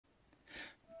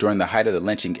During the height of the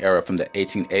lynching era from the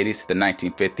 1880s to the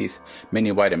 1950s,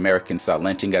 many white Americans saw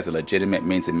lynching as a legitimate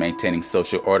means of maintaining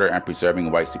social order and preserving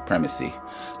white supremacy.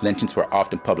 Lynchings were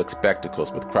often public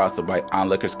spectacles, with crowds of white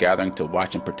onlookers gathering to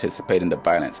watch and participate in the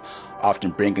violence,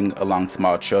 often bringing along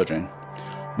small children.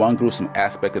 One gruesome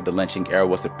aspect of the lynching era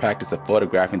was the practice of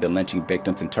photographing the lynching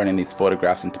victims and turning these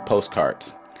photographs into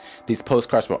postcards. These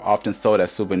postcards were often sold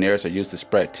as souvenirs or used to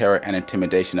spread terror and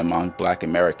intimidation among Black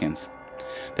Americans.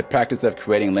 The practice of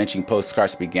creating lynching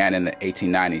postcards began in the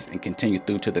 1890s and continued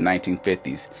through to the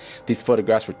 1950s. These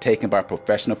photographs were taken by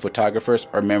professional photographers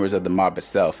or members of the mob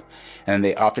itself, and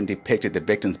they often depicted the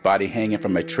victim's body hanging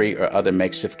from a tree or other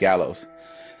makeshift gallows.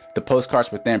 The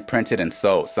postcards were then printed and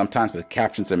sold, sometimes with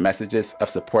captions or messages of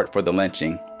support for the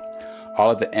lynching.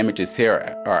 All of the images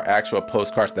here are actual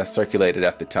postcards that circulated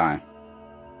at the time.